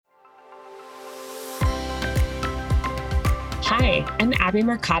Hi, I'm Abby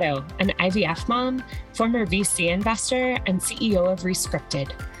Mercado, an IVF mom, former VC investor, and CEO of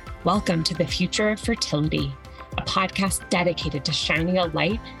Rescripted. Welcome to the Future of Fertility, a podcast dedicated to shining a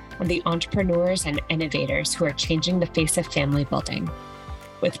light on the entrepreneurs and innovators who are changing the face of family building.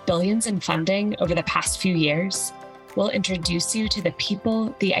 With billions in funding over the past few years, we'll introduce you to the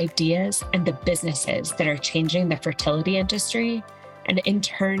people, the ideas, and the businesses that are changing the fertility industry and in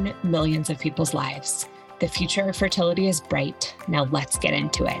turn, millions of people's lives. The future of fertility is bright. Now let's get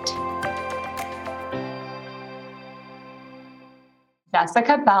into it.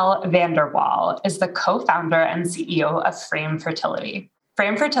 Jessica Bell Vanderwall is the co-founder and CEO of Frame Fertility.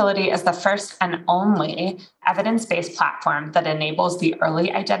 Frame Fertility is the first and only evidence-based platform that enables the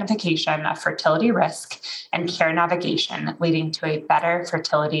early identification of fertility risk and care navigation, leading to a better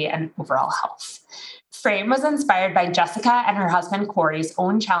fertility and overall health. Frame was inspired by Jessica and her husband Corey's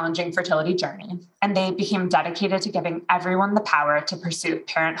own challenging fertility journey, and they became dedicated to giving everyone the power to pursue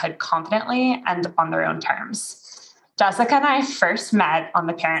parenthood confidently and on their own terms. Jessica and I first met on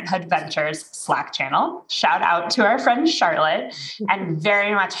the Parenthood Ventures Slack channel. Shout out to our friend Charlotte, and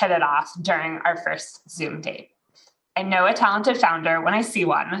very much hit it off during our first Zoom date. I know a talented founder when I see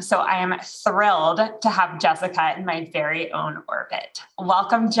one, so I am thrilled to have Jessica in my very own orbit.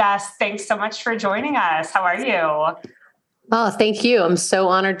 Welcome, Jess. Thanks so much for joining us. How are you? Oh, thank you. I'm so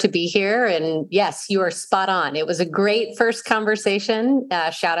honored to be here. And yes, you are spot on. It was a great first conversation.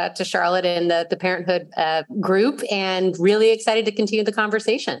 Shout out to Charlotte and the Parenthood group, and really excited to continue the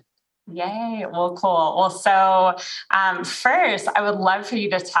conversation. Yay. Well, cool. Well, so first, I would love for you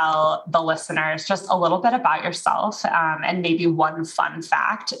to tell the listeners just a little bit about yourself and maybe one fun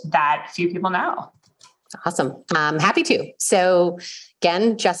fact that few people know. Awesome. Happy to. So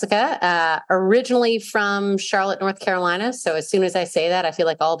again, Jessica, originally from Charlotte, North Carolina. So as soon as I say that, I feel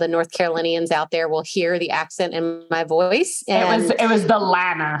like all the North Carolinians out there will hear the accent in my voice. And it was the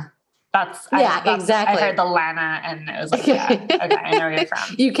Lana. Exactly. I heard the Lana and it was like, yeah, okay, I know where you're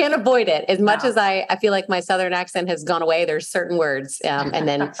from. You can't avoid it. As much as I feel like my Southern accent has gone away, there's certain words and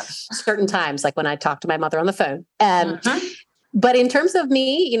then certain times, like when I talk to my mother on the phone. But in terms of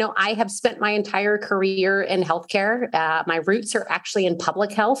me, I have spent my entire career in healthcare. My roots are actually in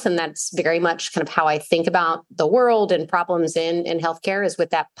public health, and that's very much kind of how I think about the world and problems in healthcare is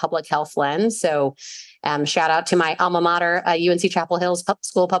with that public health lens. So shout out to my alma mater, UNC Chapel Hill's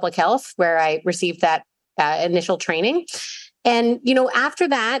School of Public Health, where I received that initial training. And, after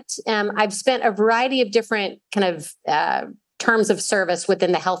that, I've spent a variety of different kind of terms of service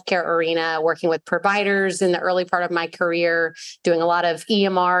within the healthcare arena, working with providers in the early part of my career, doing a lot of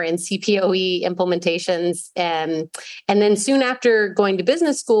EMR and CPOE implementations. And then soon after going to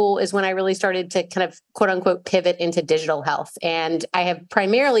business school is when I really started to kind of quote unquote pivot into digital health. And I have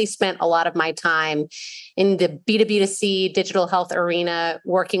primarily spent a lot of my time in the B2B2C digital health arena,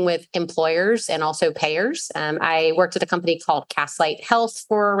 working with employers and also payers. I worked at a company called Castlight Health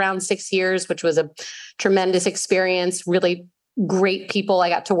for around 6 years, which was a tremendous experience, really great people I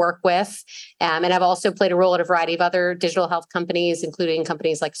got to work with. And I've also played a role at a variety of other digital health companies, including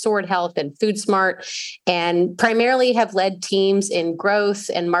companies like Sword Health and FoodSmart, and primarily have led teams in growth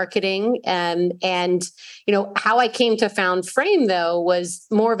and marketing. And how I came to found Frame, though, was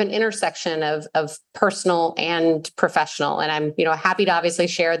more of an intersection of personal and professional. And I'm, happy to obviously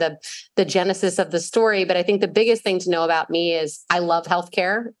share the genesis of the story. But I think the biggest thing to know about me is I love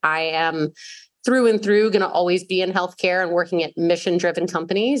healthcare. I am through and through going to always be in healthcare and working at mission-driven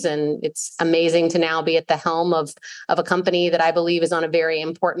companies. And it's amazing to now be at the helm of a company that I believe is on a very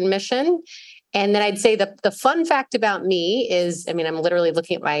important mission. And then I'd say the fun fact about me is, I'm literally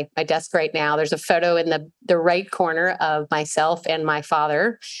looking at my desk right now. There's a photo in the right corner of myself and my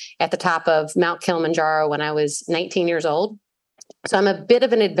father at the top of Mount Kilimanjaro when I was 19 years old. So I'm a bit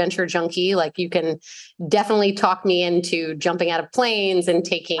of an adventure junkie. Like you can definitely talk me into jumping out of planes and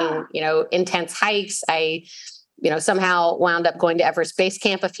taking, intense hikes. I, somehow wound up going to Everest Base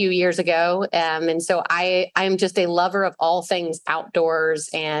Camp a few years ago. And so I'm just a lover of all things outdoors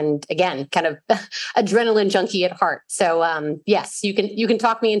and again, kind of adrenaline junkie at heart. So yes, you can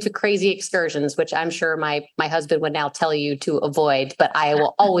talk me into crazy excursions, which I'm sure my husband would now tell you to avoid, but I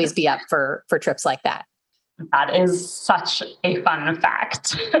will always be up for trips like that. That is such a fun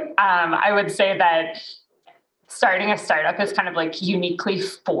fact. I would say that starting a startup is kind of like uniquely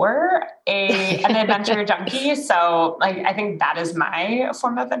for an adventure junkie. So I think that is my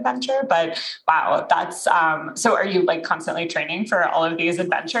form of adventure, but wow, that's, so are you constantly training for all of these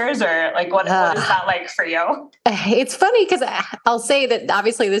adventures or what is that like for you? It's funny because I'll say that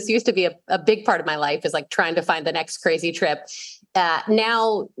obviously this used to be a big part of my life is trying to find the next crazy trip.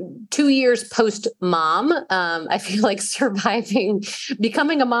 now 2 years post mom, I feel like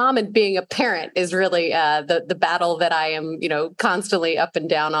becoming a mom and being a parent is really the battle that I am, constantly up and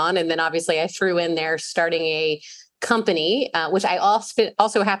down on. And then obviously I threw in there starting a company, which I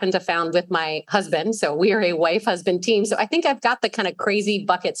also happen to found with my husband. So we are a wife-husband team. So I think I've got the kind of crazy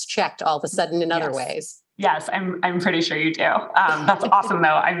buckets checked all of a sudden in other ways. Yes, I'm pretty sure you do. That's awesome, though.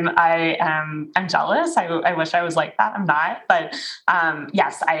 I'm jealous. I wish I was like that. I'm not, but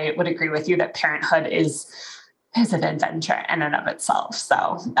yes, I would agree with you that parenthood is an adventure in and of itself.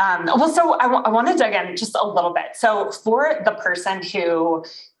 So, so I want to dig in just a little bit. So, for the person who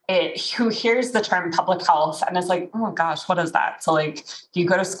hears the term public health and is like, oh my gosh, what is that? So, like, do you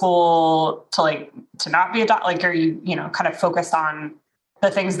go to school to not be a doctor? Like, are you kind of focused on the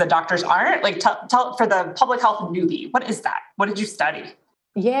things that doctors aren't? Like, tell for the public health newbie, what is that? What did you study?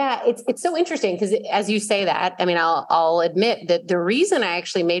 Yeah, it's so interesting because as you say that, I mean, I'll admit that the reason I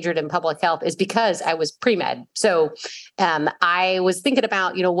actually majored in public health is because I was pre-med. So I was thinking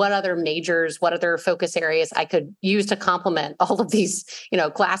about, what other majors, what other focus areas I could use to complement all of these,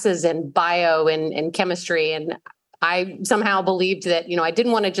 classes in bio and chemistry. And I somehow believed that, I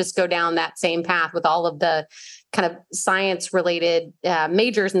didn't want to just go down that same path with all of the kind of science related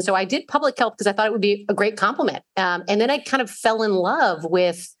majors. And so I did public health because I thought it would be a great complement. And then I kind of fell in love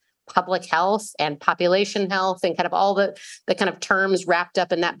with public health and population health and kind of all the kind of terms wrapped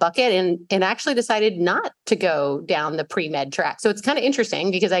up in that bucket and actually decided not to go down the pre-med track. So it's kind of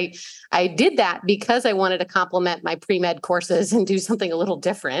interesting because I did that because I wanted to complement my pre-med courses and do something a little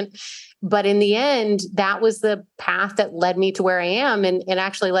different. But in the end, that was the path that led me to where I am and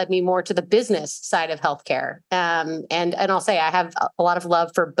actually led me more to the business side of healthcare. And I'll say I have a lot of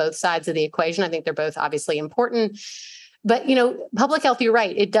love for both sides of the equation. I think they're both obviously important. But, public health, you're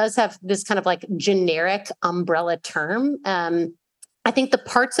right. It does have this kind of like generic umbrella term. I think the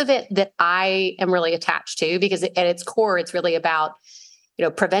parts of it that I am really attached to, because at its core, it's really about,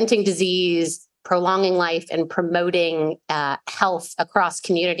 preventing disease, prolonging life, and promoting health across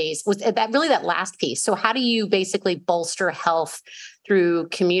communities, was that last piece. So how do you basically bolster health through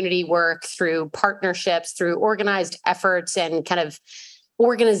community work, through partnerships, through organized efforts and kind of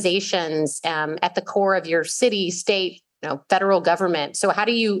organizations at the core of your city, state, federal government? So how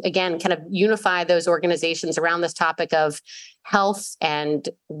do you, again, kind of unify those organizations around this topic of health and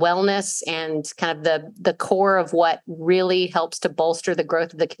wellness and kind of the core of what really helps to bolster the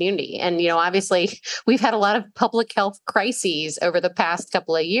growth of the community? And, obviously we've had a lot of public health crises over the past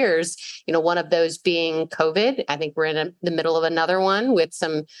couple of years, one of those being COVID. I think we're in the middle of another one with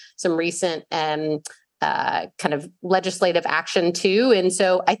some recent kind of legislative action too. And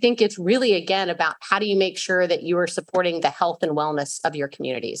so I think it's really, again, about how do you make sure that you are supporting the health and wellness of your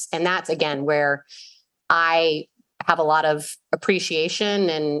communities? And that's, again, where I have a lot of appreciation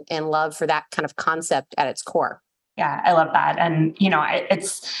and love for that kind of concept at its core. Yeah, I love that. And,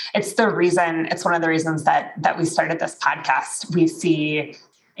 it's the reason, it's one of the reasons that we started this podcast. We see,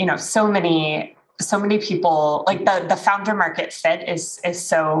 so many people, like the founder market fit is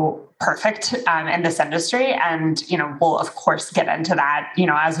so perfect in this industry. And, we'll of course get into that,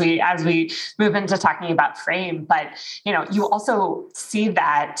 as we move into talking about Frame, but, you also see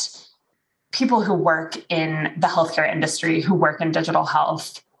that people who work in the healthcare industry, who work in digital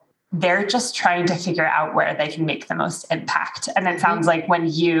health, they're just trying to figure out where they can make the most impact. And it sounds like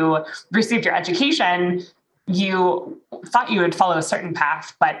when you received your education, you thought you would follow a certain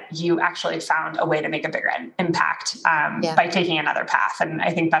path, but you actually found a way to make a bigger impact by taking another path. And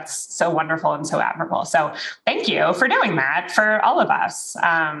I think that's so wonderful and so admirable. So thank you for doing that for all of us.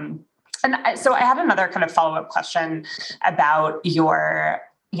 So I had another kind of follow-up question about your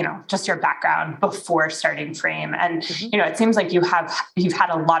just your background before starting Frame. And, it seems like you've had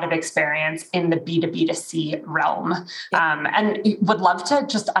a lot of experience in the B2B2C realm. And would love to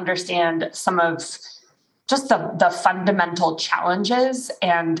just understand some of just the fundamental challenges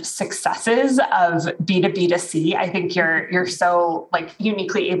and successes of B2B2C. I think you're so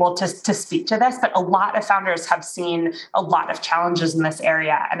uniquely able to speak to this, but a lot of founders have seen a lot of challenges in this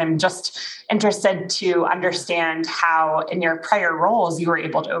area. And I'm just interested to understand how in your prior roles, you were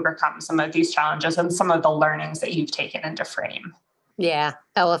able to overcome some of these challenges and some of the learnings that you've taken into Frame. Yeah.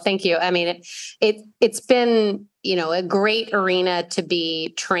 Oh, well, thank you. I mean, it's been, a great arena to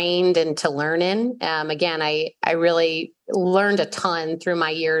be trained and to learn in. Again, I really learned a ton through my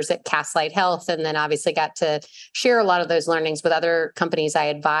years at Castlight Health, and then obviously got to share a lot of those learnings with other companies I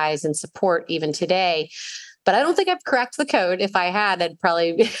advise and support even today. But I don't think I've cracked the code. If I had, I'd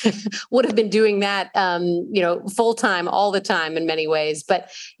probably would have been doing that, full time all the time in many ways.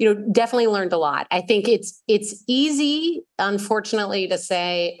 But definitely learned a lot. I think it's easy, unfortunately, to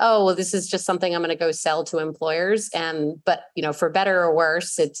say, oh, well, this is just something I'm going to go sell to employers. But for better or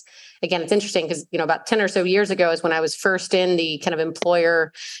worse, it's interesting because about 10 or so years ago is when I was first in the kind of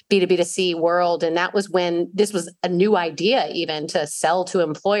employer B2B2C world, and that was when this was a new idea even to sell to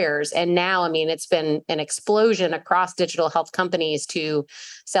employers. And now, it's been an explosion across digital health companies to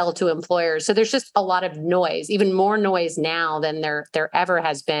sell to employers. So there's just a lot of noise, even more noise now than there ever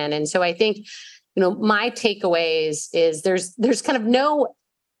has been. And so I think, my takeaways is there's kind of no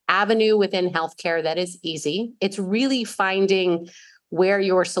avenue within healthcare that is easy. It's really finding where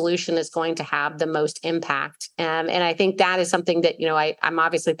your solution is going to have the most impact. And I think that is something that, I'm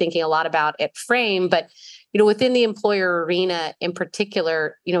obviously thinking a lot about at Frame, but, within the employer arena in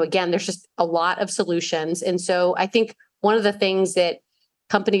particular, again, there's just a lot of solutions. And so I think one of the things that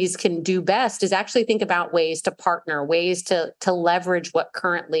companies can do best is actually think about ways to partner, ways to leverage what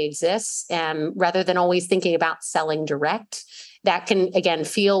currently exists, rather than always thinking about selling direct. That can, again,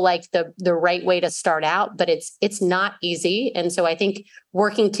 feel like the right way to start out, but it's not easy. And so I think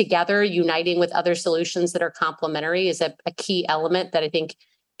working together, uniting with other solutions that are complementary is a key element that I think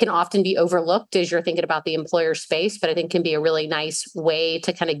can often be overlooked as you're thinking about the employer space, but I think can be a really nice way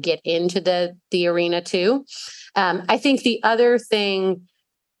to kind of get into the arena too. I think the other thing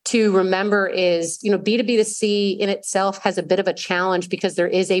to remember is, B2B2C in itself has a bit of a challenge because there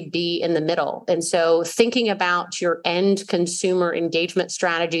is a B in the middle. And so thinking about your end consumer engagement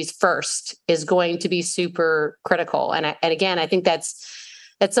strategies first is going to be super critical. And again, I think that's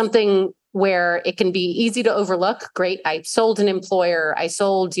something where it can be easy to overlook. Great, I sold an employer, I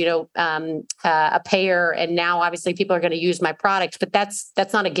sold, a payer, and now obviously people are going to use my product, but that's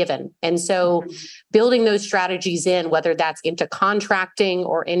not a given. And so building those strategies in, whether that's into contracting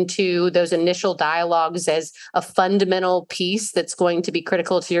or into those initial dialogues as a fundamental piece that's going to be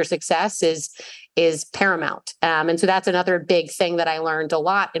critical to your success is paramount. And so that's another big thing that I learned a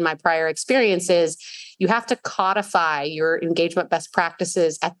lot in my prior experiences. You have to codify your engagement best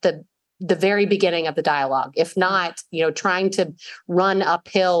practices at the very beginning of the dialogue. If not, trying to run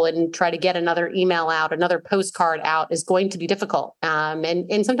uphill and try to get another email out, another postcard out is going to be difficult.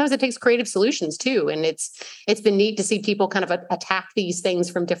 And sometimes it takes creative solutions too. And it's been neat to see people kind of attack these things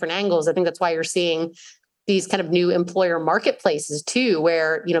from different angles. I think that's why you're seeing these kind of new employer marketplaces too,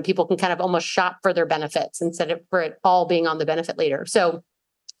 where, people can kind of almost shop for their benefits instead of for it all being on the benefit leader. So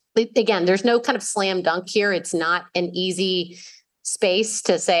again, there's no kind of slam dunk here. It's not an easy space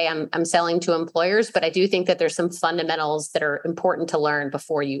to say I'm selling to employers, but I do think that there's some fundamentals that are important to learn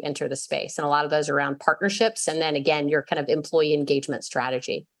before you enter the space. And a lot of those are around partnerships. And then again, your kind of employee engagement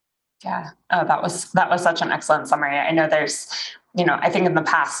strategy. Yeah. Oh, that was such an excellent summary. I know there's, I think in the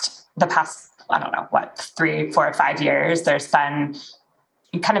past, I don't know, 3, 4, 5 years, there's been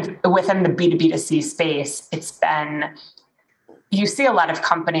kind of within the B2B2C space, you see a lot of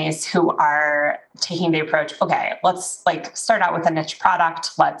companies who are taking the approach, okay, let's start out with a niche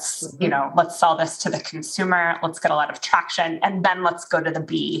product. Let's sell this to the consumer. Let's get a lot of traction. And then let's go to the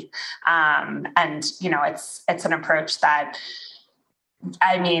B. It's an approach that,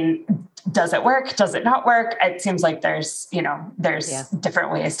 does it work? Does it not work? It seems like there's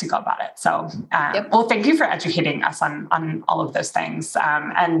different ways to go about it. So, Well, thank you for educating us on all of those things.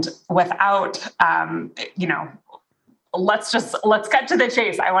 And without, let's get to the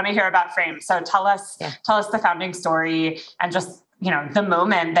chase. I want to hear about Frame. So tell us the founding story and just, the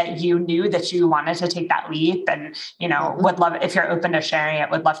moment that you knew that you wanted to take that leap, and, would love, if you're open to sharing it,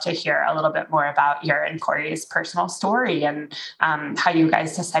 would love to hear a little bit more about your and Corey's personal story and how you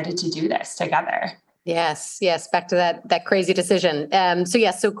guys decided to do this together. Yes. Back to that crazy decision.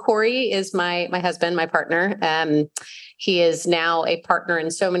 So Corey is my husband, my partner. He is now a partner in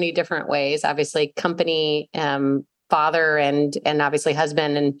so many different ways, obviously company, father and obviously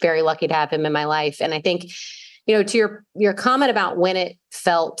husband, and very lucky to have him in my life. And I think, to your comment about when it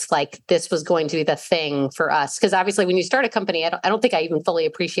felt like this was going to be the thing for us, because obviously when you start a company, I don't think I even fully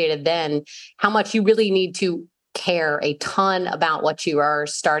appreciated then how much you really need to care a ton about what you are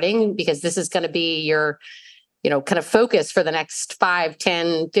starting, because this is going to be your, kind of focus for the next 5,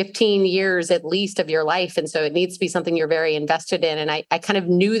 10, 15 years at least of your life. And so it needs to be something you're very invested in. And I kind of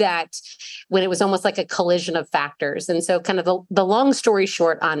knew that when it was almost like a collision of factors. And so kind of the long story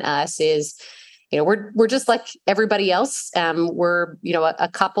short on us is, we're just like everybody else. We're, a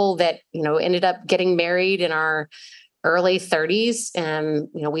couple that, ended up getting married in our early 30s. And,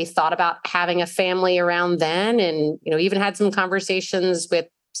 we thought about having a family around then, and, even had some conversations with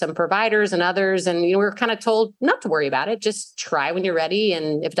some providers and others. And, we were kind of told not to worry about it. Just try when you're ready.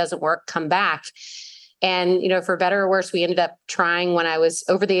 And if it doesn't work, come back. And, for better or worse, we ended up trying when I was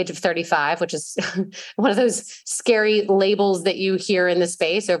over the age of 35, which is one of those scary labels that you hear in the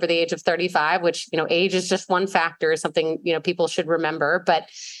space, over the age of 35, which, age is just one factor, something, people should remember. But,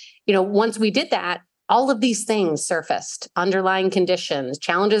 once we did that, all of these things surfaced, underlying conditions,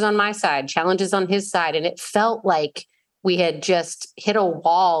 challenges on my side, challenges on his side. And it felt like we had just hit a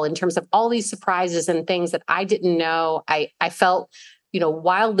wall in terms of all these surprises and things that I didn't know. I felt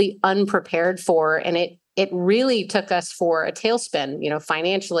wildly unprepared for. And it really took us for a tailspin,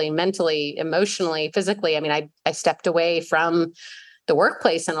 financially, mentally, emotionally, physically. I mean, I stepped away from the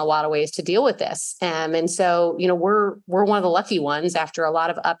workplace in a lot of ways to deal with this. And so, we're one of the lucky ones. After a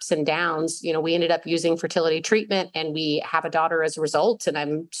lot of ups and downs, we ended up using fertility treatment, and we have a daughter as a result. And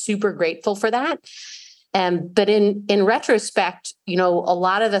I'm super grateful for that. But in retrospect, a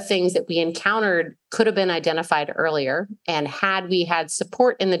lot of the things that we encountered could have been identified earlier. And had we had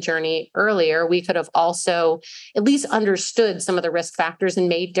support in the journey earlier, we could have also at least understood some of the risk factors and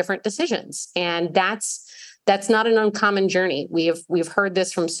made different decisions. And that's not an uncommon journey. We've heard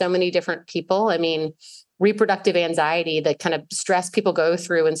this from so many different people. I mean, reproductive anxiety, the kind of stress people go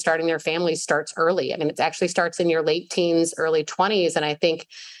through in starting their families, starts early. I mean, it actually starts in your late teens, early 20s. And I think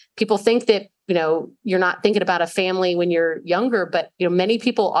people think that, you're not thinking about a family when you're younger, but, many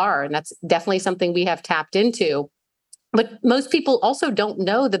people are. And that's definitely something we have tapped into. But most people also don't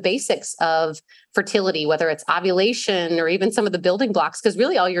know the basics of fertility, whether it's ovulation or even some of the building blocks, because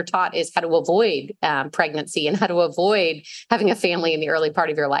really all you're taught is how to avoid pregnancy and how to avoid having a family in the early part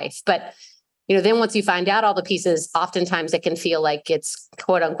of your life. But then once you find out all the pieces, oftentimes it can feel like it's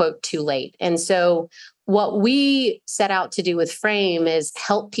quote unquote too late. And so what we set out to do with Frame is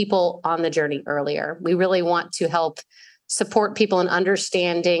help people on the journey earlier. We really want to help support people in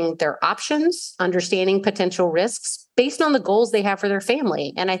understanding their options, understanding potential risks based on the goals they have for their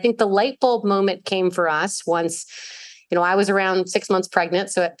family. And I think the light bulb moment came for us once, I was around 6 months pregnant,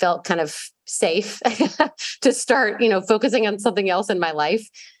 so it felt kind of safe to start, focusing on something else in my life.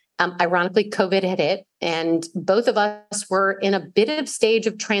 Ironically, COVID had hit, and both of us were in a bit of stage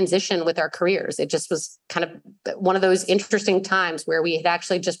of transition with our careers. It just was kind of one of those interesting times where we had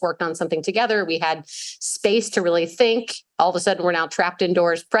actually just worked on something together. We had space to really think. All of a sudden, we're now trapped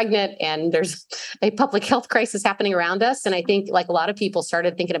indoors, pregnant, and there's a public health crisis happening around us. And I think, like a lot of people,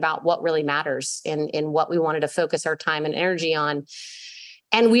 started thinking about what really matters and what we wanted to focus our time and energy on.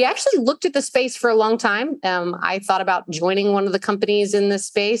 And we actually looked at the space for a long time. I thought about joining one of the companies in this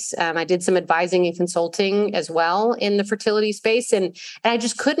space. I did some advising and consulting as well in the fertility space. And I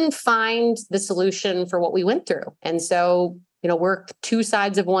just couldn't find the solution for what we went through. And so, we're two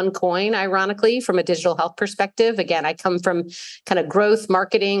sides of one coin, ironically, from a digital health perspective. Again, I come from kind of growth,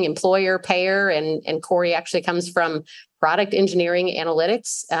 marketing, employer, payer, and Corey actually comes from product engineering,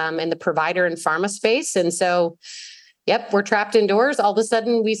 analytics, and the provider and pharma space. And so, yep, we're trapped indoors. All of a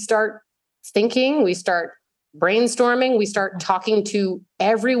sudden, we start thinking, we start brainstorming, we start talking to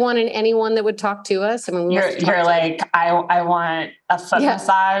everyone and anyone that would talk to us. I mean, you're like, I want a foot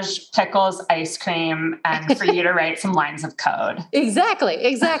massage, pickles, ice cream, and for you to write some lines of code. Exactly,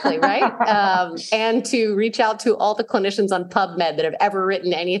 right? And to reach out to all the clinicians on PubMed that have ever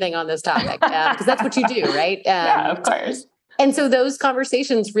written anything on this topic, because that's what you do, right? Yeah, of course. And so those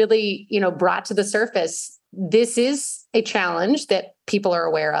conversations really, brought to the surface, this is a challenge that people are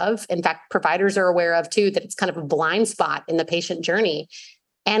aware of. In fact, providers are aware of too, that it's kind of a blind spot in the patient journey.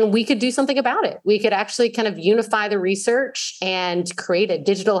 And we could do something about it. We could actually kind of unify the research and create a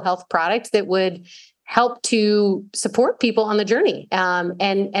digital health product that would help to support people on the journey.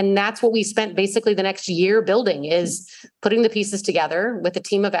 And that's what we spent basically the next year building, is putting the pieces together with a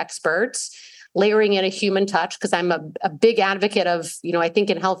team of experts, layering in a human touch, because I'm a big advocate of, I think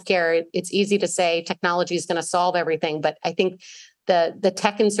in healthcare, it's easy to say technology is going to solve everything, but I think the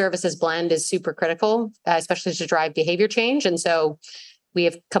tech and services blend is super critical, especially to drive behavior change. And so we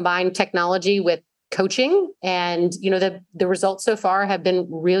have combined technology with coaching, and, the results so far have been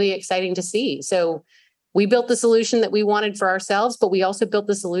really exciting to see. So we built the solution that we wanted for ourselves, but we also built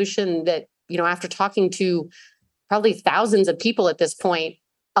the solution that, after talking to probably thousands of people at this point,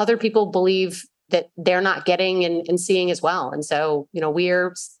 other people believe that they're not getting and seeing as well. And so,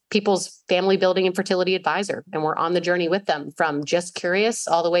 we're people's family building and fertility advisor, and we're on the journey with them from just curious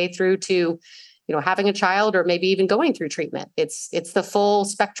all the way through to, having a child or maybe even going through treatment. It's the full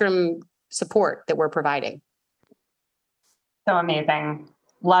spectrum support that we're providing. So amazing.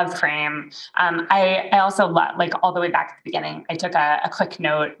 Love Frame. I also love, like, all the way back at the beginning, I took a quick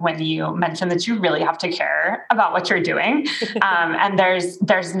note when you mentioned that you really have to care about what you're doing. And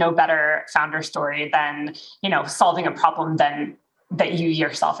there's no better founder story than, solving a problem that you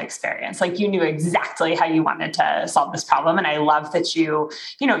yourself experienced. Like, you knew exactly how you wanted to solve this problem. And I love that you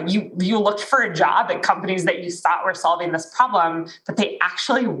looked for a job at companies that you thought were solving this problem, but they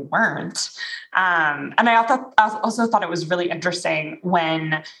actually weren't. And I also thought it was really interesting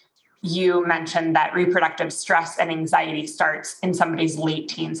when you mentioned that reproductive stress and anxiety starts in somebody's late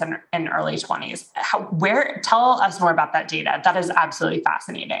teens and early 20s. Tell us more about that data. That is absolutely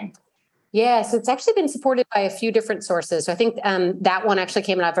fascinating. Yes, it's actually been supported by a few different sources. So I think that one actually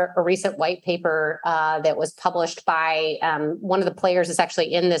came out of a recent white paper that was published by one of the players that's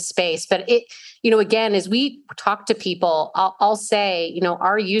actually in this space. But it, again, as we talk to people, I'll say,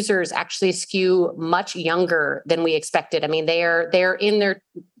 our users actually skew much younger than we expected. I mean, they're in their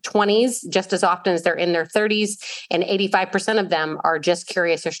 20s just as often as they're in their 30s, and 85% of them are just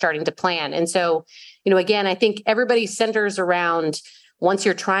curious or starting to plan. And so, again, I think everybody centers around, once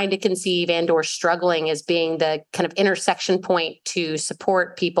you're trying to conceive and or struggling, as being the kind of intersection point to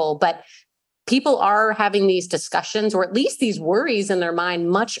support people. But people are having these discussions, or at least these worries in their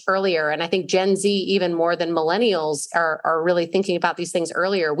mind, much earlier. And I think Gen Z, even more than millennials, are really thinking about these things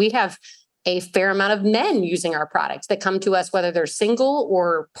earlier. We have a fair amount of men using our products that come to us, whether they're single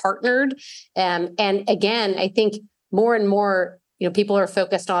or partnered. And again, I think more and more, people are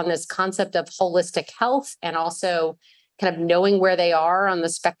focused on this concept of holistic health, and also kind of knowing where they are on the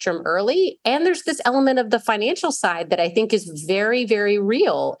spectrum early. And there's this element of the financial side that I think is very, very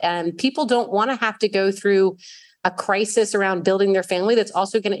real. And people don't want to have to go through a crisis around building their family that's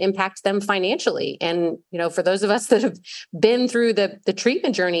also going to impact them financially. And, for those of us that have been through the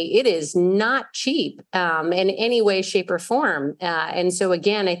treatment journey, it is not cheap in any way, shape, or form. And so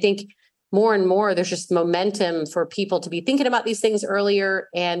again, I think more and more, there's just momentum for people to be thinking about these things earlier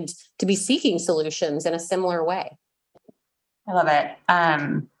and to be seeking solutions in a similar way. I love it.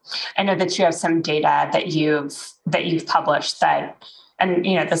 I know that you have some data that you've published and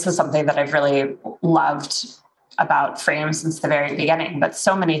this is something that I've really loved about Frame since the very beginning. But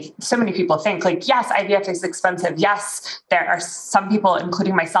so many people think, like, yes, IVF is expensive. Yes, there are some people,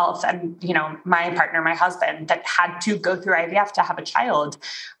 including myself and my partner, my husband, that had to go through IVF to have a child.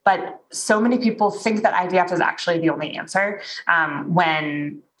 But so many people think that IVF is actually the only answer.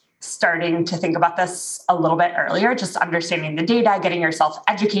 When starting to think about this a little bit earlier, just understanding the data, getting yourself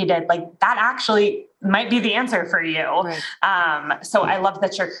educated, like, that actually might be the answer for you. Right. So I love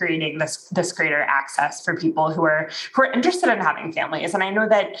that you're creating this greater access for people who are interested in having families. And I know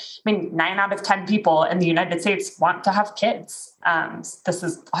that, 9 out of 10 people in the United States want to have kids. This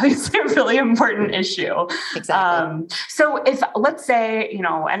is obviously a really important issue. Exactly. So if, let's say,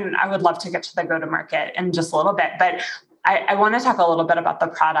 and I would love to get to the go-to-market in just a little bit, but I want to talk a little bit about the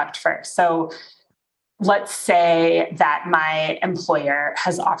product first. So let's say that my employer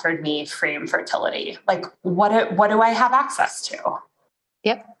has offered me Frame Fertility. Like, what do I have access to?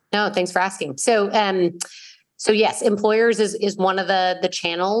 Yep. No, thanks for asking. So yes, employers is one of the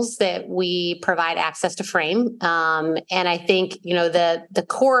channels that we provide access to Frame. And I think, the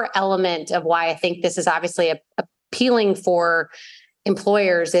core element of why I think this is obviously appealing for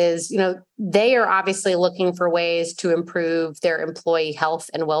employers is, they are obviously looking for ways to improve their employee health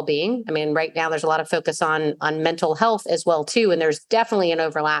and well-being. Right now there's a lot of focus on mental health as well too. And there's definitely an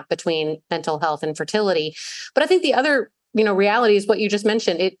overlap between mental health and fertility. But I think the other, reality is what you just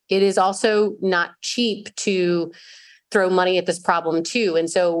mentioned. It is also not cheap to throw money at this problem too. And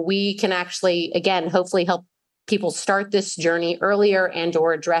so we can actually, again, hopefully help people start this journey earlier and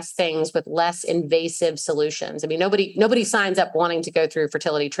or address things with less invasive solutions. Nobody signs up wanting to go through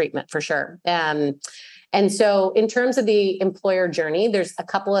fertility treatment for sure. And so in terms of the employer journey, there's a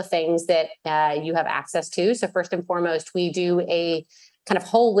couple of things that you have access to. So first and foremost, we do a kind of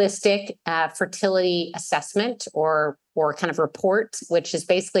holistic fertility assessment or kind of report, which is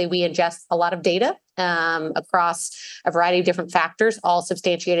basically we ingest a lot of data across a variety of different factors, all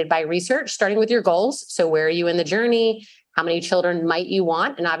substantiated by research, starting with your goals. So where are you in the journey? How many children might you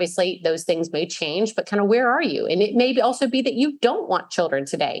want? And obviously those things may change, but kind of where are you? And it may also be that you don't want children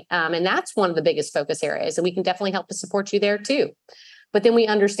today. And that's one of the biggest focus areas. And we can definitely help to support you there too. But then we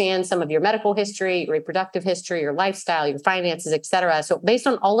understand some of your medical history, your reproductive history, your lifestyle, your finances, et cetera. So based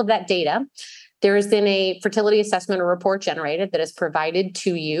on all of that data, there is then a fertility assessment or report generated that is provided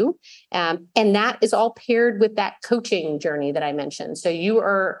to you. And that is all paired with that coaching journey that I mentioned. So you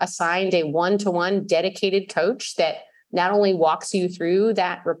are assigned a one-to-one dedicated coach that not only walks you through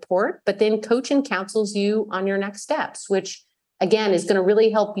that report, but then coach and counsels you on your next steps, which again, is going to really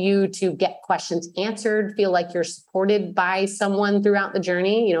help you to get questions answered, feel like you're supported by someone throughout the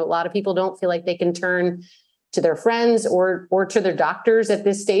journey. A lot of people don't feel like they can turn to their friends or to their doctors at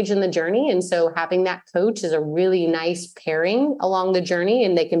this stage in the journey. And so having that coach is a really nice pairing along the journey,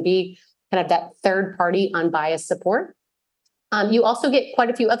 and they can be kind of that third party unbiased support. You also get quite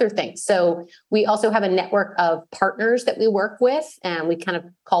a few other things. So we also have a network of partners that we work with, and we kind of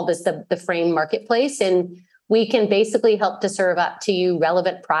call this the Frame Marketplace. And we can basically help to serve up to you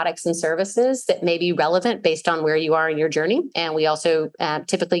relevant products and services that may be relevant based on where you are in your journey. And we also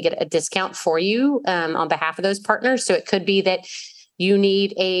typically get a discount for you on behalf of those partners. So it could be that you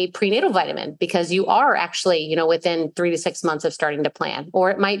need a prenatal vitamin because you are actually, within 3 to 6 months of starting to plan.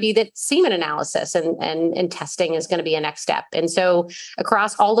 Or it might be that semen analysis and testing is going to be a next step. And so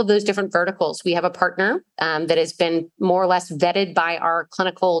across all of those different verticals, we have a partner that has been more or less vetted by our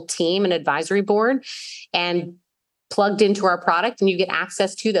clinical team and advisory board and plugged into our product, and you get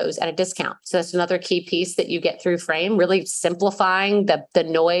access to those at a discount. So that's another key piece that you get through Frame, really simplifying the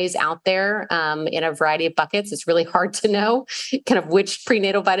noise out there in a variety of buckets. It's really hard to know kind of which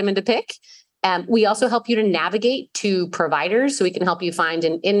prenatal vitamin to pick. We also help you to navigate to providers. So we can help you find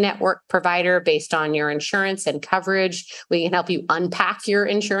an in-network provider based on your insurance and coverage. We can help you unpack your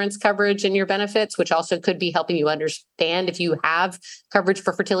insurance coverage and your benefits, which also could be helping you understand if you have coverage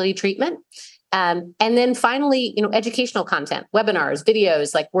for fertility treatment. And then finally, educational content, webinars,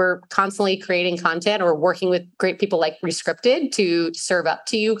 videos, like we're constantly creating content or working with great people like Rescripted to serve up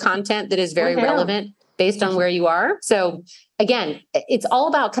to you content that is very relevant based on where you are. So again, it's all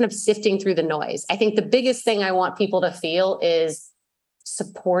about kind of sifting through the noise. I think the biggest thing I want people to feel is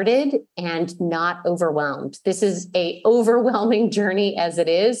supported and not overwhelmed. This is an overwhelming journey as it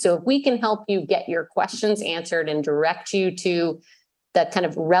is. So if we can help you get your questions answered and direct you to the kind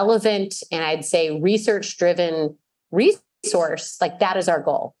of relevant and I'd say research-driven resource, like that is our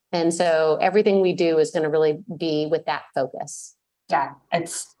goal. And so everything we do is going to really be with that focus. Yeah,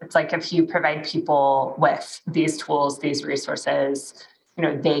 it's like if you provide people with these tools, these resources,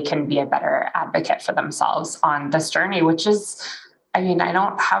 they can be a better advocate for themselves on this journey, which is, I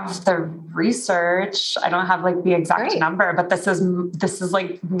don't have the research. I don't have like the exact number, but this is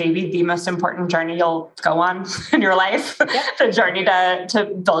like maybe the most important journey you'll go on in your life. Yep. The journey to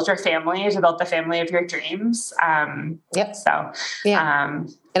build your family, to build the family of your dreams. So,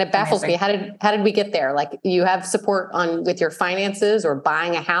 and it baffles me. How did we get there? Like you have support with your finances or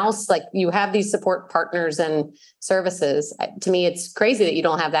buying a house. Like you have these support partners and services. To me, it's crazy that you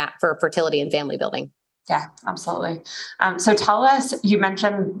don't have that for fertility and family building. Yeah, absolutely. So tell us, you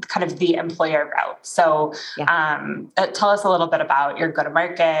mentioned kind of the employer route. So tell us a little bit about your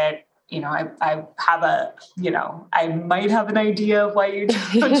go-to-market. I have I might have an idea of why you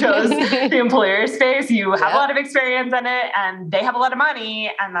chose the employer space. You have a lot of experience in it and they have a lot of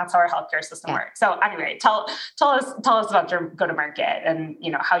money, and that's how our healthcare system works. So anyway, tell us about your go-to-market and,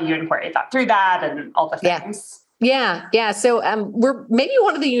 how you incorporate that through that and all the things. Yeah. So we're maybe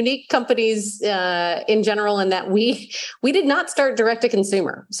one of the unique companies in general in that we did not start direct to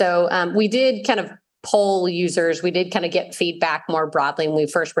consumer. So we did kind of poll users. We did kind of get feedback more broadly when we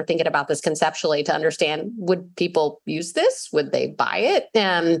first were thinking about this conceptually to understand, would people use this? Would they buy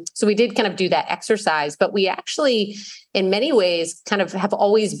it? So we did kind of do that exercise, but we actually, in many ways, kind of have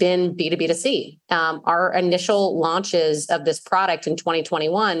always been B2B2C. Our initial launches of this product in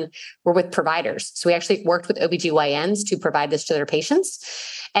 2021 were with providers. So we actually worked with OBGYNs to provide this to their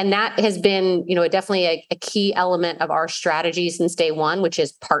patients. And that has been, definitely a key element of our strategy since day one, which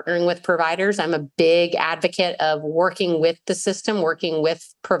is partnering with providers. I'm a big advocate of working with the system, working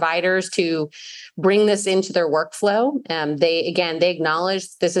with providers to bring this into their workflow. They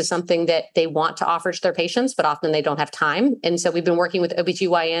acknowledge this is something that they want to offer to their patients, but often they don't have time. And so we've been working with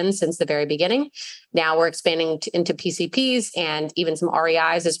OBGYNs since the very beginning. Now we're expanding into PCPs and even some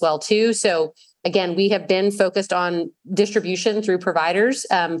REIs as well too. So again, we have been focused on distribution through providers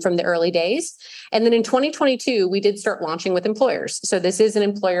from the early days. And then in 2022, we did start launching with employers. So this is an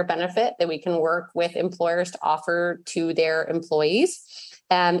employer benefit that we can work with employers to offer to their employees.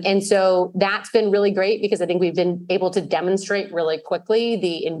 And so that's been really great because I think we've been able to demonstrate really quickly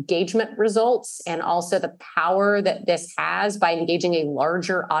the engagement results and also the power that this has by engaging a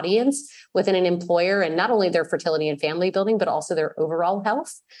larger audience within an employer and not only their fertility and family building, but also their overall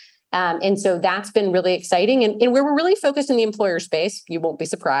health. And so that's been really exciting. And where we're really focused in the employer space, you won't be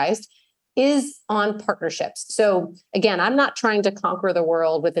surprised, is on partnerships. So again, I'm not trying to conquer the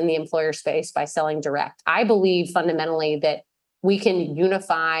world within the employer space by selling direct. I believe fundamentally that we can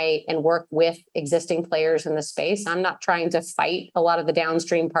unify and work with existing players in the space. I'm not trying to fight a lot of the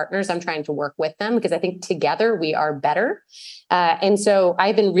downstream partners. I'm trying to work with them because I think together we are better. And so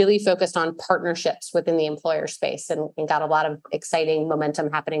I've been really focused on partnerships within the employer space and got a lot of exciting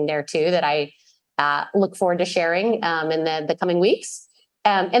momentum happening there too that I look forward to sharing in the coming weeks.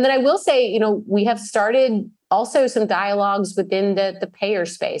 And then I will say, we have started also some dialogues within the payer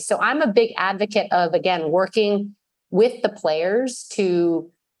space. So I'm a big advocate of, again, working with the players to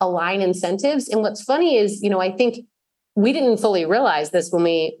align incentives. And what's funny is, I think we didn't fully realize this when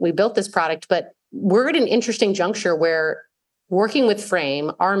we built this product, but we're at an interesting juncture where working with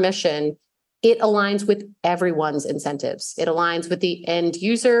Frame, our mission, it aligns with everyone's incentives. It aligns with the end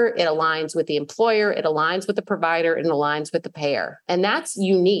user, it aligns with the employer, it aligns with the provider, and it aligns with the payer. And that's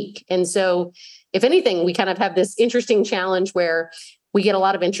unique. And so if anything, we kind of have this interesting challenge where we get a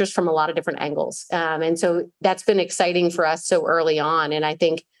lot of interest from a lot of different angles. And so that's been exciting for us so early on. And I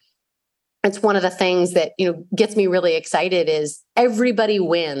think it's one of the things that, gets me really excited is everybody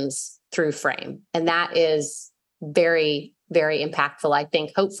wins through Frame. And that is very, very impactful, I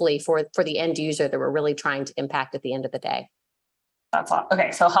think, hopefully for the end user that we're really trying to impact at the end of the day. That's all.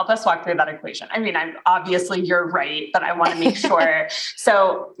 Okay. So help us walk through that equation. I mean, obviously you're right, but I want to make sure.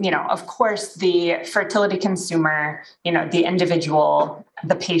 So, of course, the fertility consumer, the individual,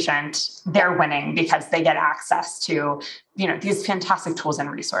 the patient, they're winning because they get access to, these fantastic tools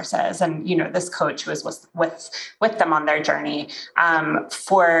and resources. And, this coach who was with them on their journey.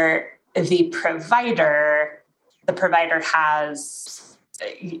 For the provider has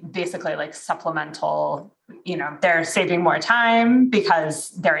basically like supplemental, they're saving more time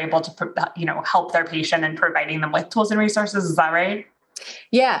because they're able to, help their patient and providing them with tools and resources. Is that right?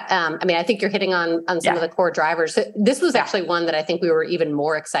 Yeah. I think you're hitting on some of the core drivers. So this was actually one that I think we were even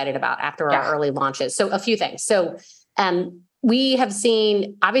more excited about after our early launches. So a few things. So, we have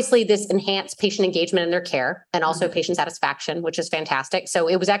seen obviously this enhanced patient engagement in their care and also patient satisfaction, which is fantastic. So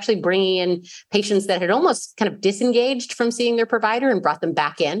it was actually bringing in patients that had almost kind of disengaged from seeing their provider and brought them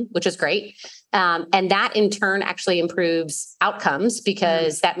back in, which is great. And that in turn actually improves outcomes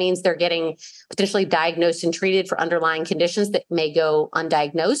because that means they're getting potentially diagnosed and treated for underlying conditions that may go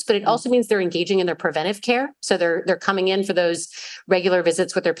undiagnosed, but it also means they're engaging in their preventive care. So they're coming in for those regular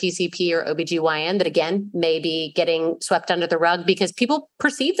visits with their PCP or OBGYN that again, may be getting swept under the rug because people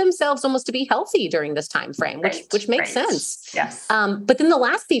perceive themselves almost to be healthy during this time frame, which makes sense. Yes. But then the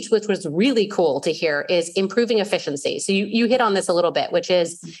last piece, which was really cool to hear, is improving efficiency. So you hit on this a little bit, which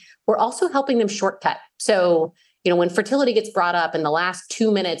is we're also helping them shortcut. So, when fertility gets brought up in the last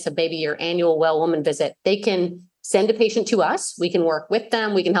 2 minutes of maybe your annual well woman visit, they can send a patient to us. We can work with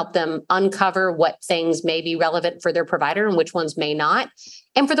them. We can help them uncover what things may be relevant for their provider and which ones may not.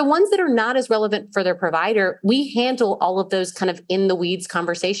 And for the ones that are not as relevant for their provider, we handle all of those kind of in the weeds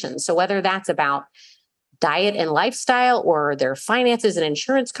conversations. So whether that's about diet and lifestyle or their finances and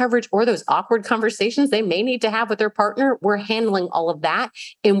insurance coverage or those awkward conversations they may need to have with their partner, we're handling all of that.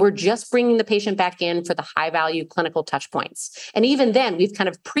 And we're just bringing the patient back in for the high value clinical touch points. And even then we've kind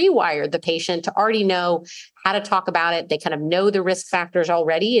of pre-wired the patient to already know how to talk about it. They kind of know the risk factors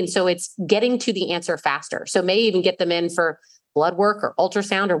already. And so it's getting to the answer faster. So may even get them in for blood work or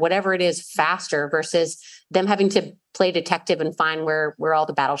ultrasound or whatever it is faster versus them having to play detective and find where all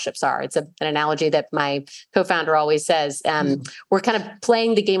the battleships are. It's an analogy that my co-founder always says. We're kind of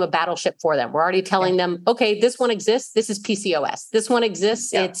playing the game of battleship for them. We're already telling them, okay, this one exists. This is PCOS. This one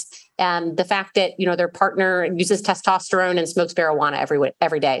exists. Yeah. It's the fact that, their partner uses testosterone and smokes marijuana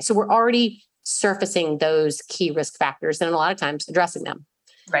every day. So we're already surfacing those key risk factors and a lot of times addressing them.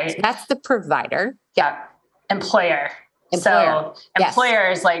 Right. So that's the provider. Yeah. Employer. So employer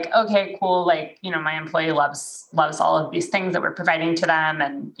is like, okay, cool. Like, my employee loves all of these things that we're providing to them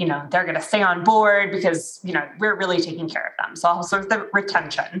and, they're going to stay on board because, we're really taking care of them. So also the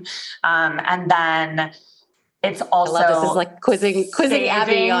retention. And then it's also I love this is like quizzing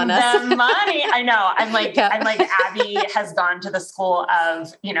Abby on us. The money. I know. I'm like Abby has gone to the school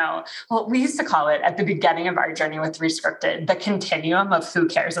of, well, we used to call it at the beginning of our journey with Rescripted, the continuum of who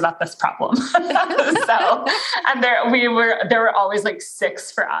cares about this problem. So, and there were always like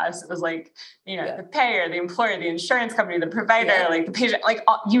 6 for us. It was like, the payer, the employer, the insurance company, the provider, like the patient, like,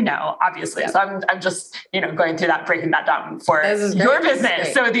 obviously. So I'm just, going through that, breaking that down for your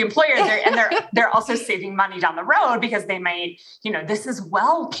business. So the employer, they're also saving money down the road because they might, this is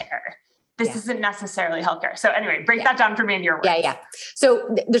well care. This isn't necessarily healthcare. So anyway, break that down for me in your words. Yeah.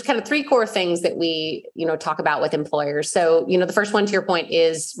 So there's kind of 3 core things that we, talk about with employers. So, the first one to your point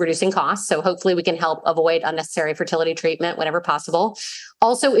is reducing costs. So hopefully we can help avoid unnecessary fertility treatment whenever possible.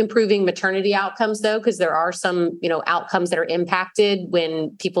 Also improving maternity outcomes, though, because there are some, outcomes that are impacted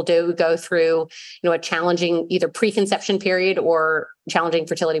when people do go through, a challenging either preconception period or challenging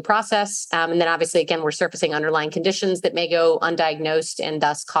fertility process. And then obviously, again, we're surfacing underlying conditions that may go undiagnosed and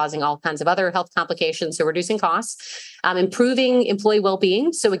thus causing all kinds of other health complications. So reducing costs, improving employee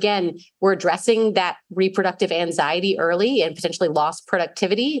well-being. So again, we're addressing that reproductive anxiety early and potentially lost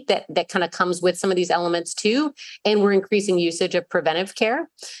productivity that kind of comes with some of these elements too. And we're increasing usage of preventive care.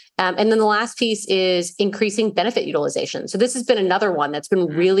 And then the last piece is increasing benefit utilization. So this has been another one that's been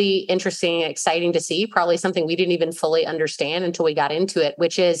really interesting and exciting to see, probably something we didn't even fully understand until we got into it,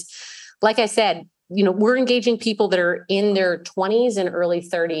 which is, like I said, we're engaging people that are in their 20s and early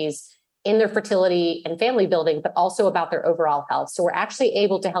 30s in their fertility and family building, but also about their overall health. So we're actually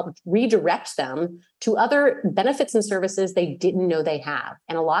able to help redirect them to other benefits and services they didn't know they have.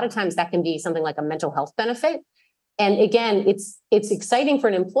 And a lot of times that can be something like a mental health benefit. And again, it's exciting for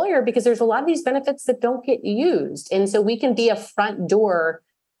an employer because there's a lot of these benefits that don't get used. And so we can be a front door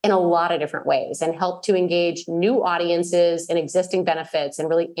in a lot of different ways and help to engage new audiences and existing benefits and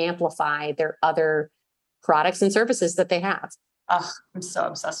really amplify their other products and services that they have. Oh, I'm so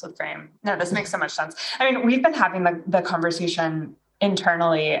obsessed with Frame. No, this makes so much sense. I mean, we've been having the conversation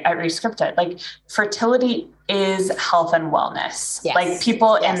internally at Rescripted. Like, fertility is health and wellness. Yes. Like,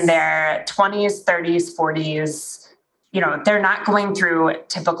 people in their 20s, 30s, 40s, they're not going through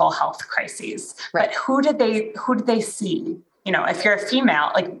typical health crises. Right. But who did they see? If you're a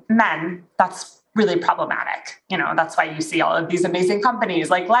female, like men, that's really problematic. That's why you see all of these amazing companies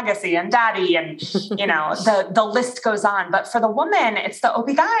like Legacy and Daddy and, the list goes on. But for the woman, it's the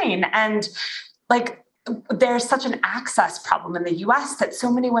OB-GYN. And like, there's such an access problem in the US that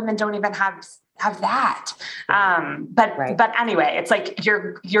so many women don't even have that. But anyway, it's like,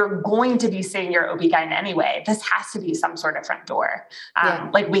 you're going to be seeing your OB-GYN anyway. This has to be some sort of front door.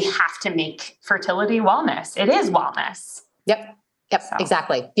 Like, we have to make fertility wellness. It is wellness. Yep. So.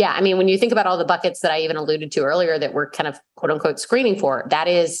 Exactly. Yeah. I mean, when you think about all the buckets that I even alluded to earlier that we're kind of quote unquote screening for, that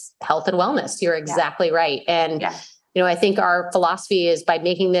is health and wellness. You're exactly right. And, I think our philosophy is by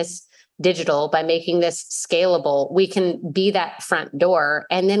making this digital, by making this scalable, we can be that front door.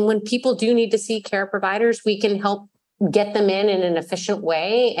 And then when people do need to see care providers, we can help get them in an efficient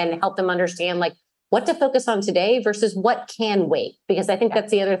way and help them understand like what to focus on today versus what can wait. Because I think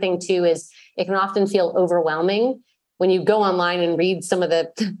that's the other thing too, is it can often feel overwhelming when you go online and read some of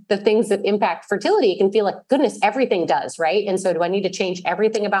the things that impact fertility. It can feel like, goodness, everything does, right? And so do I need to change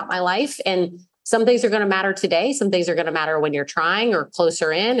everything about my life? And some things are going to matter today. Some things are going to matter when you're trying or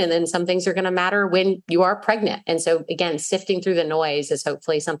closer in. And then some things are going to matter when you are pregnant. And so again, sifting through the noise is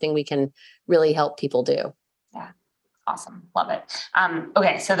hopefully something we can really help people do. Yeah. Awesome. Love it.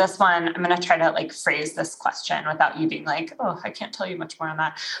 Okay. So this one, I'm going to try to phrase this question without you being like, oh, I can't tell you much more on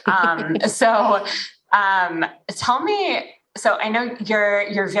that. Tell me, so I know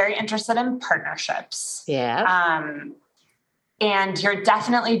you're very interested in partnerships. Yeah. And you're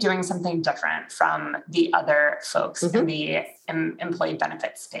definitely doing something different from the other folks in the employee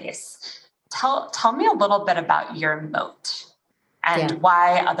benefit space. Tell me a little bit about your moat and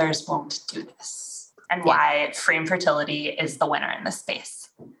why others won't do this and why Frame Fertility is the winner in this space.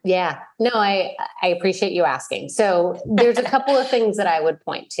 Yeah, no, I appreciate you asking. So there's a couple of things that I would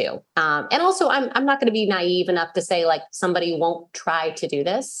point to. And also I'm not going to be naive enough to say like somebody won't try to do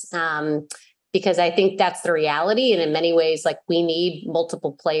this. Because I think that's the reality. And in many ways, like we need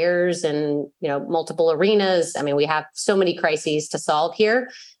multiple players and, multiple arenas. I mean, we have so many crises to solve here,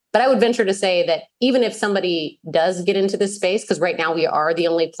 but I would venture to say that even if somebody does get into this space, because right now we are the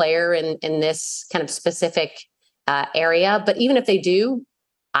only player in this kind of specific area, but even if they do,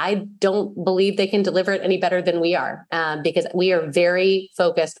 I don't believe they can deliver it any better than we are because we are very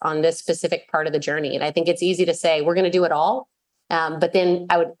focused on this specific part of the journey. And I think it's easy to say we're going to do it all. But then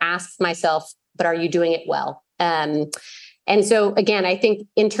I would ask myself, but are you doing it well? And so again, I think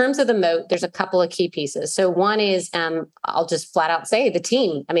in terms of the moat, there's a couple of key pieces. So one is, I'll just flat out say the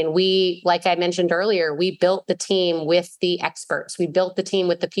team. I mean, like I mentioned earlier, we built the team with the experts. We built the team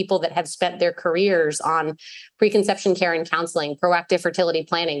with the people that have spent their careers on preconception care and counseling, proactive fertility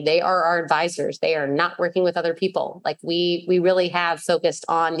planning. They are our advisors. They are not working with other people. Like we really have focused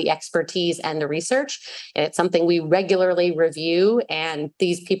on the expertise and the research. And it's something we regularly review. And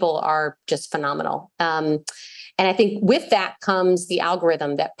these people are just phenomenal. And I think with that comes the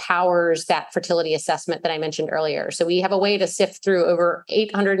algorithm that powers that fertility assessment that I mentioned earlier. So we have a way to sift through over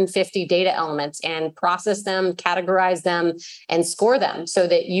 850 data elements and process them, categorize them, and score them so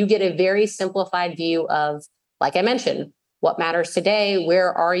that you get a very simplified view of, like I mentioned, what matters today?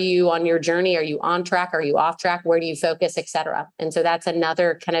 Where are you on your journey? Are you on track? Are you off track? Where do you focus, et cetera? And so that's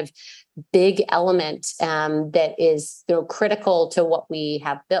another kind of big element that is critical to what we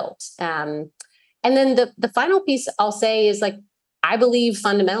have built. And then the final piece I'll say is like, I believe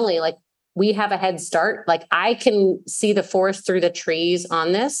fundamentally, like we have a head start. Like I can see the forest through the trees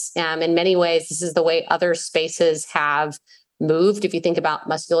on this. In many ways, this is the way other spaces have moved. If you think about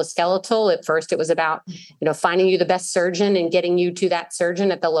musculoskeletal, at first it was about, finding you the best surgeon and getting you to that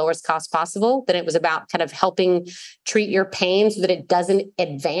surgeon at the lowest cost possible. Then it was about kind of helping treat your pain so that it doesn't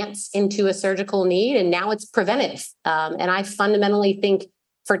advance into a surgical need. And now it's preventive. And I fundamentally think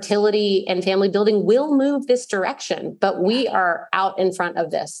fertility and family building will move this direction, but we are out in front of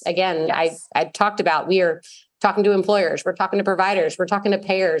this. Again, yes. I talked about, we are talking to employers, we're talking to providers, we're talking to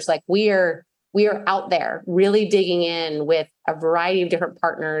payers. Like we are out there really digging in with a variety of different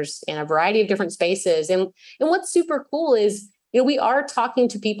partners in a variety of different spaces. And what's super cool is, we are talking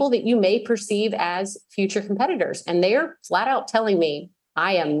to people that you may perceive as future competitors, and they're flat out telling me,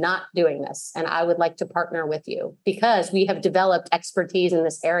 I am not doing this, and I would like to partner with you because we have developed expertise in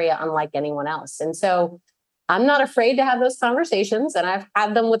this area unlike anyone else. And so I'm not afraid to have those conversations, and I've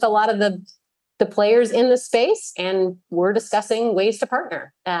had them with a lot of the players in the space, and we're discussing ways to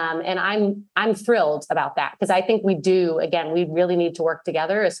partner. And I'm thrilled about that because I think we really need to work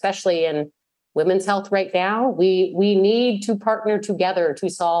together, especially in women's health right now. We need to partner together to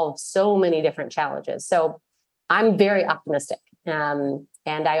solve so many different challenges. So I'm very optimistic. And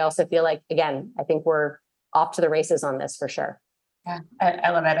I also feel like, again, I think we're off to the races on this for sure. Yeah,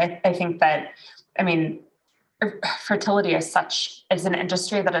 I love it. I think that, fertility is an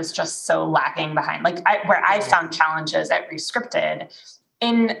industry that is just so lagging behind. Like where I found challenges at Rescripted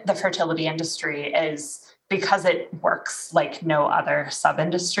in the fertility industry is because it works like no other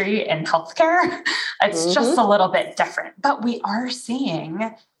sub-industry in healthcare. It's just a little bit different, but we are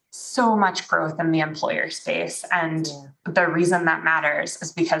seeing so much growth in the employer space. And the reason that matters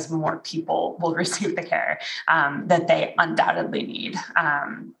is because more people will receive the care that they undoubtedly need.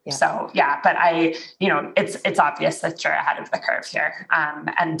 But it's obvious that you're ahead of the curve here.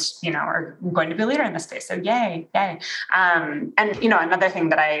 And are going to be a leader in this space. So yay. Another thing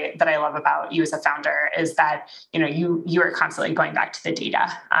that I love about you as a founder is that, you are constantly going back to the data.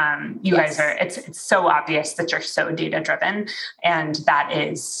 You guys are, it's so obvious that you're so data driven, and that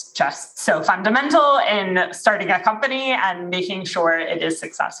is just so fundamental in starting a company and making sure it is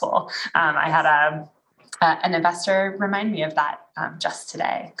successful. I had an investor remind me of that just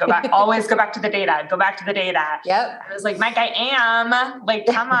today. Always go back to the data. Yep. I was like, Mike, I am. Like,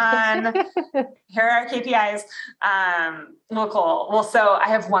 come on. Here are our KPIs. Well, cool. Well, so I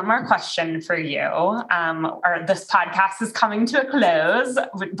have one more question for you. This podcast is coming to a close.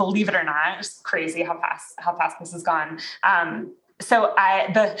 Believe it or not, it's crazy how fast this has gone. So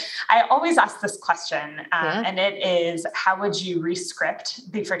I always ask this question, and it is, how would you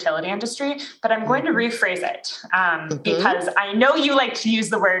rescript the fertility industry? But I'm going to rephrase it because I know you like to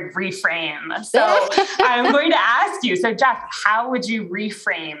use the word reframe. So I'm going to ask you. So Jeff, how would you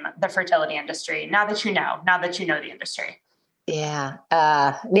reframe the fertility industry now that you know the industry? Yeah.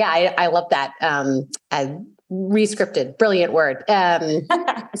 I love that. Rescripted, brilliant word.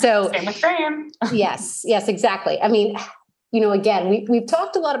 So same with frame. Yes, exactly. Again, we've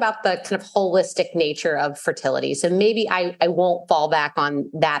talked a lot about the kind of holistic nature of fertility. So maybe I won't fall back on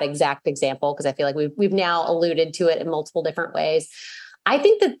that exact example because I feel like we've now alluded to it in multiple different ways. I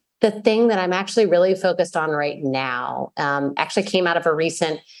think that the thing that I'm actually really focused on right now actually came out of a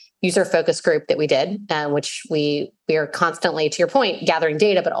recent user focus group that we did, which we are constantly, to your point, gathering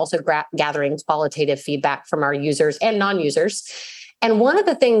data, but also gathering qualitative feedback from our users and non-users. And one of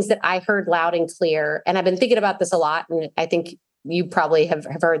the things that I heard loud and clear, and I've been thinking about this a lot, and I think you probably have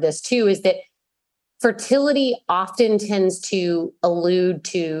heard this too, is that fertility often tends to allude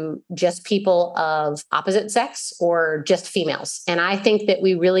to just people of opposite sex or just females. And I think that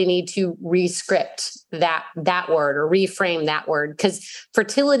we really need to rescript that word or reframe that word, because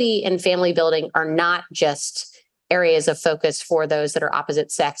fertility and family building are not just areas of focus for those that are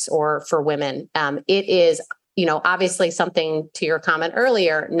opposite sex or for women. It is obviously something, to your comment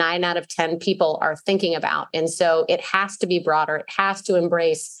earlier, 9 out of 10 people are thinking about. And so it has to be broader. It has to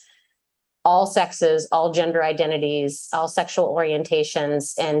embrace all sexes, all gender identities, all sexual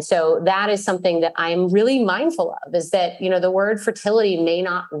orientations. And so that is something that I'm really mindful of, is that, the word fertility may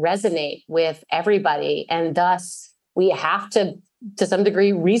not resonate with everybody. And thus we have to some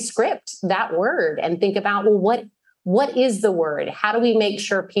degree, rescript that word and think about, well, what is the word? How do we make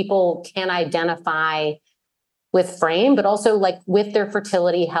sure people can identify with Frame, but also like with their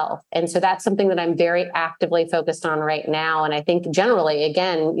fertility health. And so that's something that I'm very actively focused on right now. And I think generally,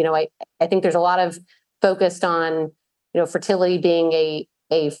 again, I think there's a lot of focused on, fertility being a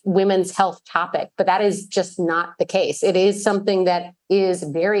women's health topic, but that is just not the case. It is something that is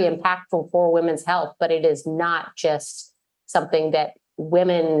very impactful for women's health, but it is not just something that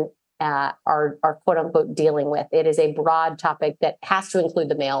women are quote unquote dealing with. It is a broad topic that has to include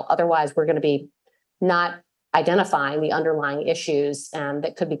the male. Otherwise, we're going to be not identifying the underlying issues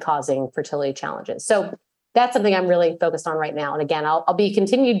that could be causing fertility challenges. So that's something I'm really focused on right now. And again, I'll be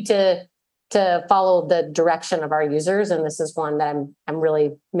continued to follow the direction of our users. And this is one that I'm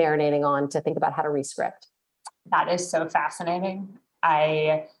really marinating on to think about how to rescript. That is so fascinating.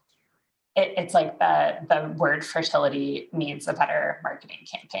 It's like the word fertility needs a better marketing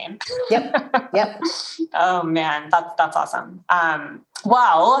campaign. Yep. Oh man, that's awesome.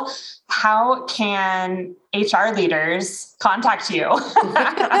 Well, how can HR leaders contact you?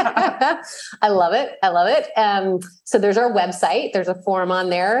 I love it. So there's our website. There's a form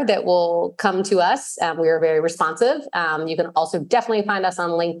on there that will come to us. We are very responsive. You can also definitely find us on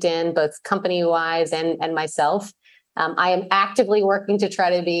LinkedIn, both company-wise and myself. I am actively working to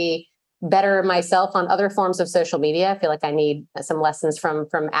try to be better myself on other forms of social media. I feel like I need some lessons from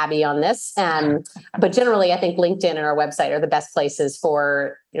Abby on this. But generally, I think LinkedIn and our website are the best places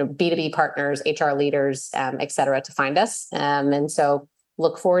for B2B partners, HR leaders, et cetera, to find us. And so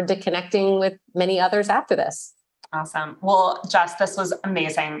look forward to connecting with many others after this. Awesome. Well, Jess, this was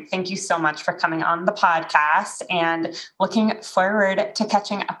amazing. Thank you so much for coming on the podcast and looking forward to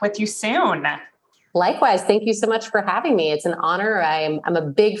catching up with you soon. Likewise. Thank you so much for having me. It's an honor. I'm a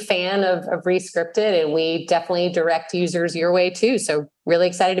big fan of Rescripted, and we definitely direct users your way too. So really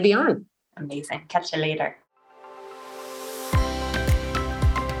excited to be on. Amazing. Catch you later.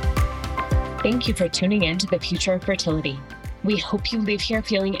 Thank you for tuning in to The Future of Fertility. We hope you leave here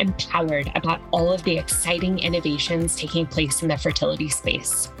feeling empowered about all of the exciting innovations taking place in the fertility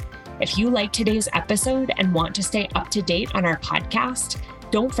space. If you like today's episode and want to stay up to date on our podcast,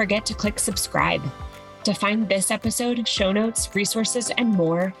 don't forget to click subscribe. To find this episode, show notes, resources, and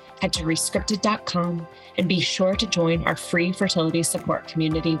more, head to rescripted.com and be sure to join our free fertility support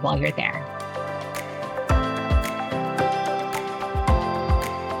community while you're there.